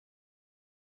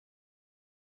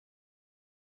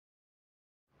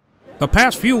The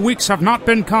past few weeks have not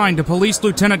been kind to Police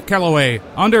Lieutenant Kellaway.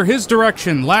 Under his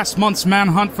direction, last month's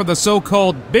manhunt for the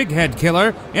so-called Big Head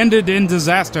Killer ended in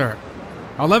disaster.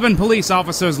 11 police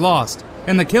officers lost,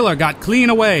 and the killer got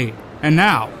clean away. And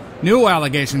now, new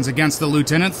allegations against the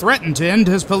lieutenant threaten to end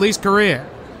his police career.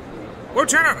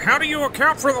 Lieutenant, how do you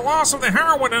account for the loss of the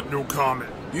heroin and— No comment.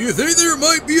 Do you think there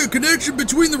might be a connection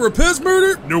between the Rapez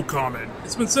murder? No comment.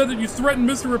 It's been said that you threatened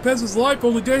Mr. Rapez's life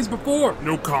only days before.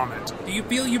 No comment. Do you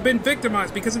feel you've been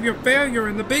victimized because of your failure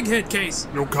in the Big Head case?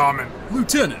 No comment.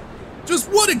 Lieutenant, just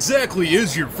what exactly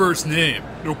is your first name?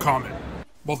 No comment.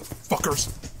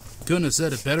 Motherfuckers. Couldn't have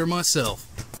said it better myself.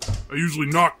 I usually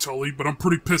knock, Tully, but I'm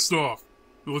pretty pissed off.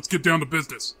 Now let's get down to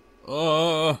business.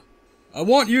 I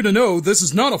want you to know this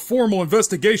is not a formal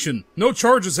investigation. No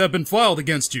charges have been filed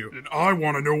against you. And I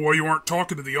want to know why you aren't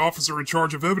talking to the officer in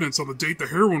charge of evidence on the date the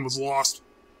heroin was lost.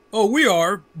 Oh, we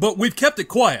are, but we've kept it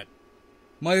quiet.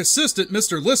 My assistant,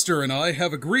 Mr. Lister, and I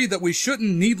have agreed that we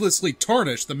shouldn't needlessly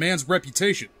tarnish the man's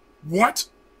reputation. What?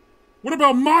 What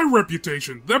about my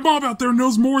reputation? That mob out there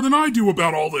knows more than I do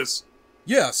about all this.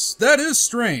 Yes, that is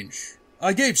strange.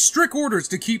 I gave strict orders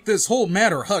to keep this whole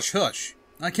matter hush-hush.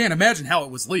 I can't imagine how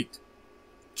it was leaked.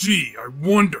 Gee, I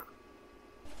wonder.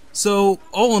 So,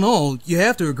 all in all, you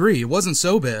have to agree, it wasn't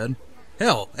so bad.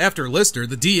 Hell, after Lister,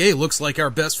 the DA looks like our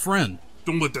best friend.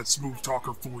 Don't let that smooth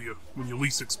talker fool you. When you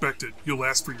least expect it, he'll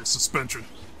ask for your suspension.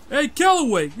 Hey,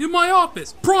 Kellaway, in my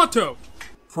office, pronto!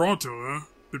 Pronto, huh?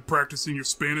 Been practicing your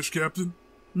Spanish, Captain?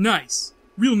 Nice.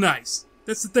 Real nice.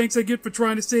 That's the thanks I get for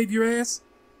trying to save your ass?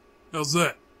 How's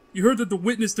that? You heard that the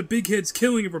witness to Big Head's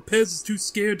killing of Rapez is too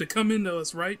scared to come into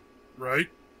us, right? Right.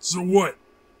 So what?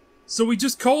 So he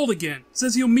just called again.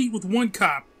 Says he'll meet with one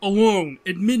cop, alone,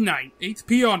 at midnight, 8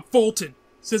 p.m. on Fulton.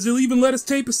 Says he'll even let us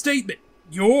tape a statement.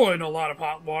 You're in a lot of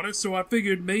hot water, so I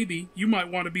figured maybe you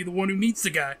might want to be the one who meets the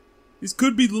guy. This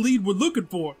could be the lead we're looking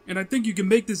for, and I think you can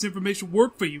make this information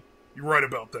work for you. You're right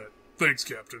about that. Thanks,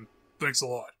 Captain. Thanks a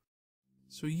lot.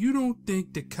 So you don't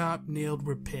think the cop nailed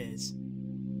Rapez?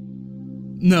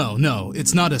 No,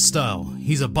 it's not his style.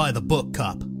 He's a by-the-book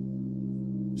cop.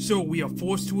 So we are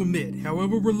forced to admit,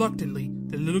 however reluctantly,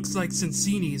 that it looks like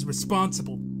Cincini is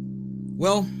responsible.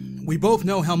 Well, we both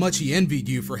know how much he envied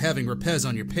you for having Rapez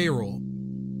on your payroll.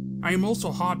 I am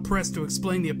also hard-pressed to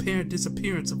explain the apparent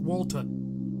disappearance of Walter.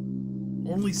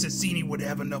 Only Cincini would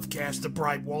have enough cash to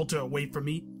bribe Walter away from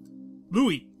me.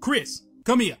 Louis, Chris,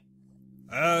 come here.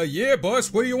 Yeah,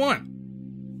 boss, what do you want?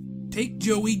 Take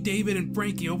Joey, David, and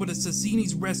Frankie over to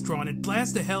Cincini's restaurant and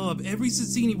blast the hell out of every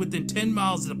Cincini within 10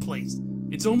 miles of the place.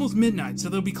 It's almost midnight, so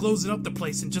they'll be closing up the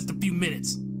place in just a few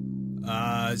minutes.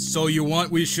 So you want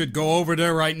we should go over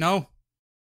there right now?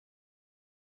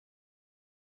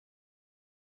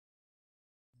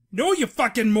 No, you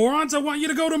fucking morons! I want you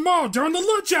to go tomorrow during the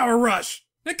lunch hour rush!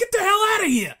 Now get the hell out of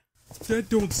here! That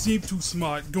don't seem too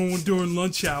smart, going during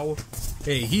lunch hour.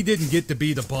 Hey, he didn't get to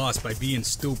be the boss by being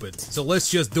stupid, so let's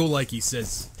just do like he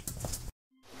says.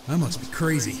 I must be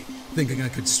crazy, thinking I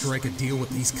could strike a deal with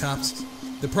these cops.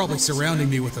 They're probably surrounding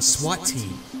me with a SWAT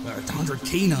team, 100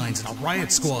 canines and a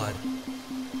riot squad.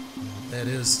 That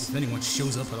is, if anyone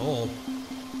shows up at all.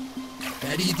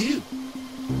 How do you do?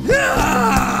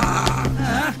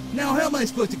 Now how am I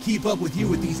supposed to keep up with you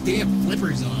with these damn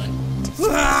flippers on?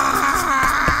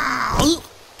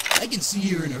 I can see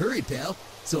you're in a hurry, pal,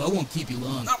 so I won't keep you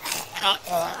long.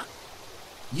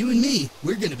 You and me,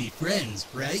 we're gonna be friends,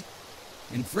 right?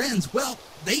 And friends, well,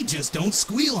 they just don't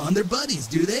squeal on their buddies,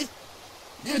 do they?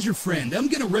 As your friend, I'm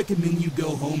gonna recommend you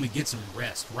go home and get some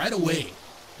rest right away.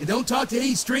 And don't talk to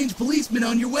any strange policemen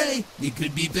on your way. It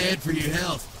could be bad for your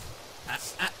health.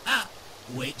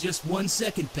 Wait just 1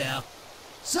 second, pal.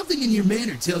 Something in your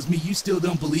manner tells me you still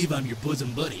don't believe I'm your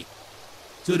bosom buddy.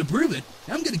 So to prove it,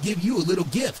 I'm gonna give you a little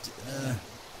gift.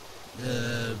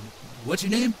 What's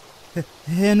your name?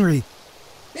 Henry.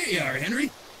 There you are,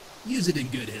 Henry. Use it in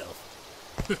good health.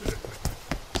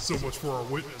 So much for our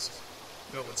witness.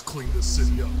 Now let's clean this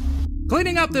city up.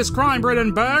 Cleaning up this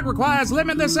crime-ridden burg requires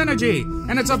limitless energy,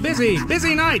 and it's a busy,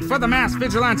 busy night for the masked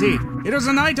vigilante. It is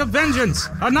a night of vengeance,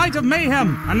 a night of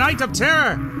mayhem, a night of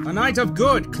terror, a night of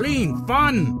good, clean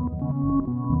fun.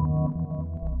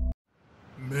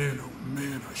 Man, oh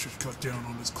man, I should cut down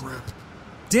on this crap.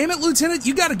 Damn it, Lieutenant,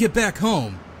 you gotta get back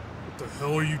home. What the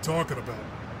hell are you talking about?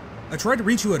 I tried to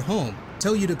reach you at home,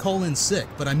 tell you to call in sick,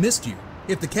 but I missed you.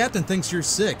 If the captain thinks you're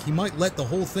sick, he might let the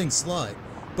whole thing slide.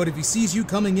 But if he sees you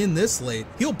coming in this late,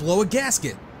 he'll blow a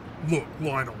gasket. Look,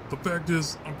 Lionel, the fact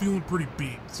is, I'm feeling pretty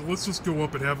beat, so let's just go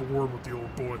up and have a word with the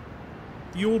old boy.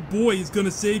 The old boy is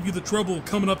gonna save you the trouble of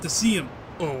coming up to see him.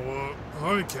 Oh,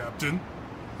 hi, Captain.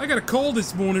 I got a call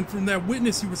this morning from that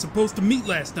witness you were supposed to meet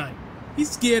last night.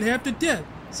 He's scared half to death.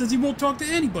 Says he won't talk to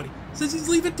anybody. Says he's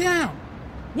leaving town.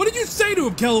 What did you say to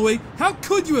him, Calloway? How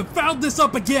could you have fouled this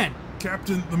up again?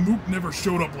 Captain, the mook never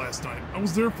showed up last night. I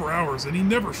was there for hours and he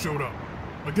never showed up.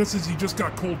 My guess is he just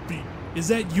got cold feet. Is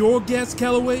that your guess,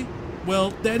 Calloway?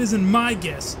 Well, that isn't my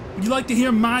guess. Would you like to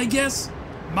hear my guess?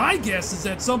 My guess is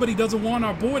that somebody doesn't want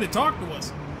our boy to talk to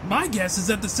us. My guess is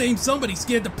that the same somebody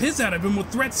scared the piss out of him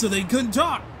with threats so they couldn't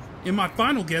talk. And my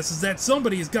final guess is that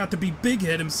somebody has got to be Big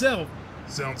Head himself.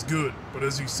 Sounds good, but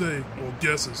as you say, all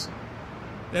guesses.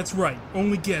 That's right,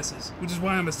 only guesses, which is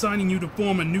why I'm assigning you to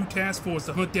form a new task force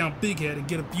to hunt down Big Head and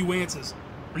get a few answers.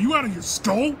 Are you out of your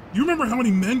skull? You remember how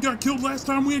many men got killed last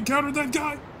time we encountered that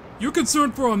guy? Your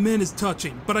concern for our men is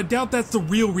touching, but I doubt that's the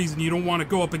real reason you don't want to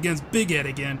go up against Big Head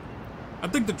again. I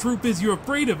think the truth is you're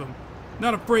afraid of him.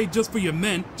 Not afraid just for your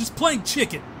men, just playing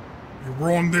chicken. You're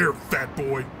wrong there, fat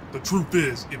boy. The truth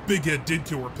is, if Big Head did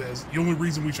kill Repez, the only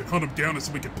reason we should hunt him down is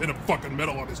so we can pin a fucking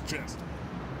medal on his chest.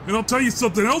 And I'll tell you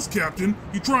something else, Captain.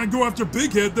 You try and go after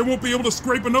Big Head, they won't be able to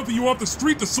scrape enough of you off the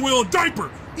street to soil a diaper.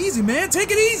 Easy, man.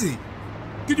 Take it easy.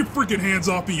 Get your freaking hands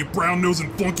off me, you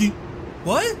brown-nosing flunky.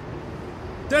 What?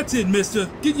 That's it, mister.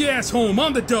 Get your ass home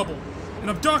on the double. And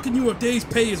I'm docking you a day's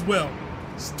pay as well.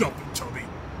 Stop it, Tubby.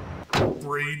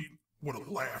 Braid, what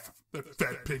a laugh. That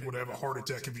fat pig would have a heart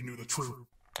attack if he knew the truth.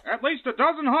 At least a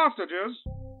dozen hostages.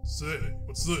 Say,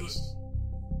 what's this?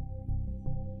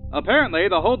 Apparently,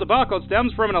 the whole debacle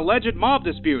stems from an alleged mob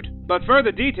dispute, but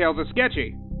further details are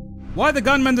sketchy. Why the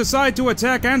gunmen decide to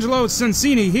attack Angelo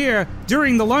Cincini here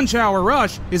during the lunch hour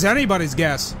rush is anybody's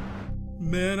guess.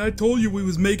 Man, I told you we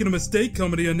was making a mistake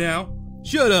coming here now.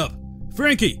 Shut up.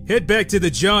 Frankie, head back to the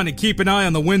John and keep an eye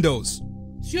on the windows.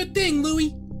 Sure thing,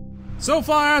 Louie. So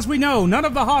far as we know, none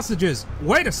of the hostages.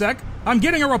 Wait a sec, I'm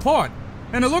getting a report.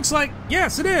 And it looks like,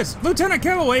 yes it is, Lieutenant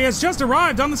Calloway has just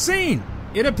arrived on the scene.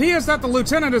 It appears that the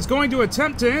lieutenant is going to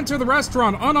attempt to enter the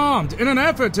restaurant unarmed in an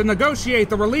effort to negotiate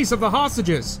the release of the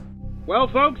hostages. Well,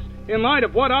 folks, in light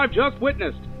of what I've just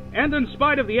witnessed, and in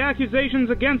spite of the accusations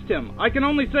against him, I can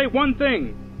only say one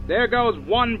thing. There goes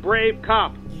one brave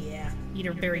cop. Yeah,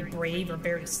 either very brave or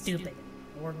very stupid.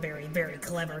 Or very, very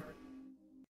clever.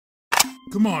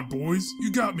 Come on, boys.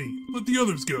 You got me. Let the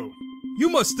others go. You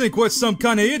must think we're some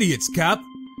kind of idiots, Cap.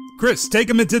 Chris, take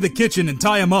him into the kitchen and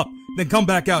tie him up, then come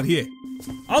back out here.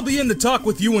 I'll be in to talk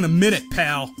with you in a minute,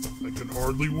 pal. I can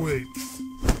hardly wait.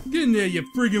 Get in there, you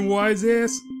friggin' wise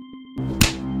ass.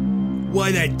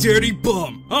 Why, that dirty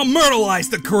bum. I'll myrtleize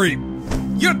the creep.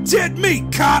 You're dead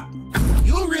meat, cop.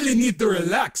 You really need to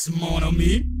relax, mon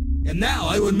ami. And now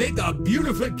I will make a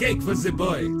beautiful cake for the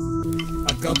boys.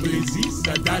 A couple of this,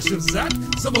 a dash of that,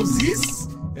 some of this,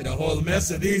 and a whole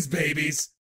mess of these babies.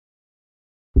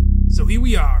 So here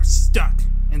we are, stuck.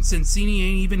 And Cincini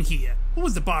ain't even here. What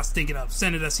was the boss thinking of,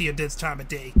 sending us here this time of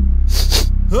day?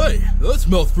 Hey, that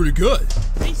smells pretty good.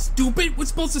 Hey, stupid! We're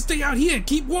supposed to stay out here and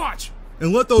keep watch!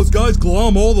 And let those guys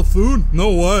glom all the food?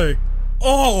 No way.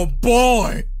 Oh,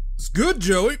 boy! It's good,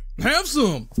 Joey. Have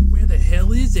some. Where the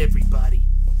hell is everybody?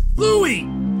 Louie!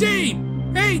 Dave!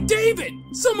 Hey, David!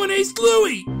 Someone aced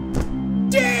Louie!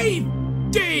 Dave!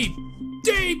 Dave!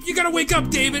 Dave! You gotta wake up,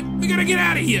 David! We gotta get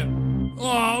out of here!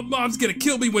 Oh, Mom's gonna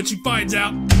kill me when she finds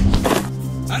out.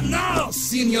 And now,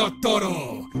 Senor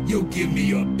Toro, you give me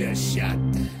your best shot.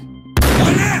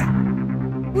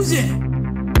 Olé! Who's that?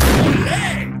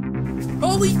 Olé!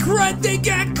 Holy crud, they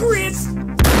got Chris!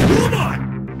 Come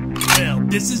on! Well,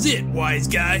 this is it, wise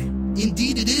guy.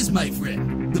 Indeed it is, my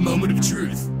friend. The moment of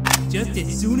truth. Just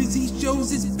as soon as he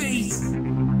shows his face.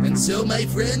 And so, my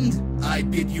friend, I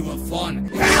bid you a fond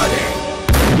howdy!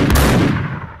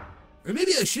 Or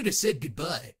maybe I should have said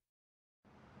goodbye.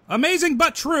 Amazing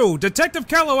but true, Detective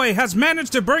Calloway has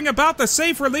managed to bring about the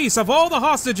safe release of all the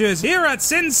hostages here at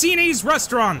Cincini's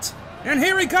restaurant. And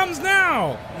here he comes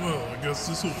now! Well, I guess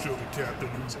this will show the captain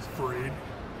who's afraid.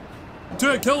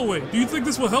 Lieutenant Calloway, do you think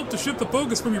this will help to shift the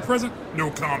focus from your present?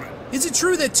 No comment. Is it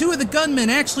true that two of the gunmen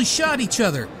actually shot each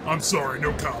other? I'm sorry,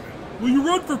 no comment. Will you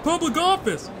run for public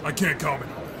office? I can't comment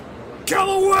on that.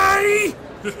 Calloway!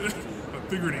 I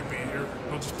figured he'd be here.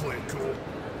 I'll just play it cool.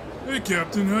 Hey,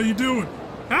 Captain, how you doing?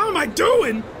 How am I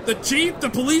doing? The chief, the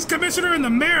police commissioner, and the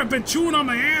mayor have been chewing on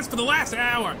my ass for the last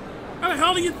hour. How the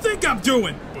hell do you think I'm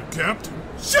doing? But, Captain...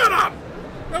 Shut up!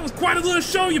 That was quite a little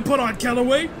show you put on,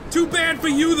 Calloway. Too bad for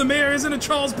you the mayor isn't a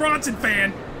Charles Bronson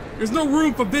fan. There's no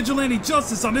room for vigilante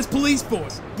justice on this police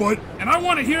force. But... And I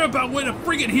want to hear about what a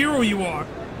friggin' hero you are.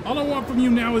 All I want from you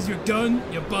now is your gun,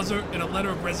 your buzzer, and a letter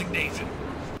of resignation.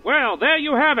 Well, there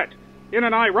you have it. In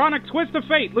an ironic twist of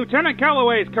fate, Lieutenant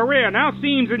Calloway's career now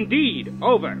seems indeed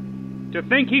over. To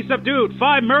think he subdued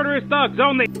 5 murderous thugs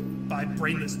only... 5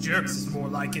 brainless jerks is more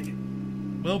like it.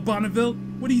 Well, Bonneville,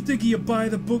 what do you think of your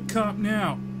by-the-book cop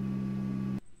now?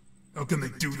 How can they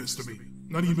do this to me?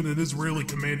 Not even an Israeli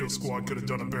commando squad could have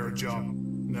done a better job.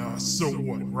 Nah, so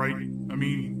what, right? I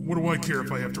mean, what do I care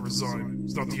if I have to resign?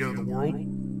 It's not the end of the world.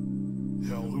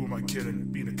 Hell, who am I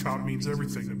kidding? Being a cop means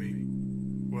everything to me.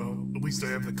 Well, at least I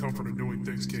have the comfort of knowing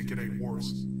things can't get any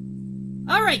worse.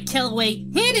 All right,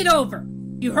 Kellaway, hand it over.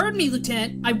 You heard me,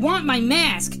 Lieutenant. I want my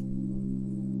mask.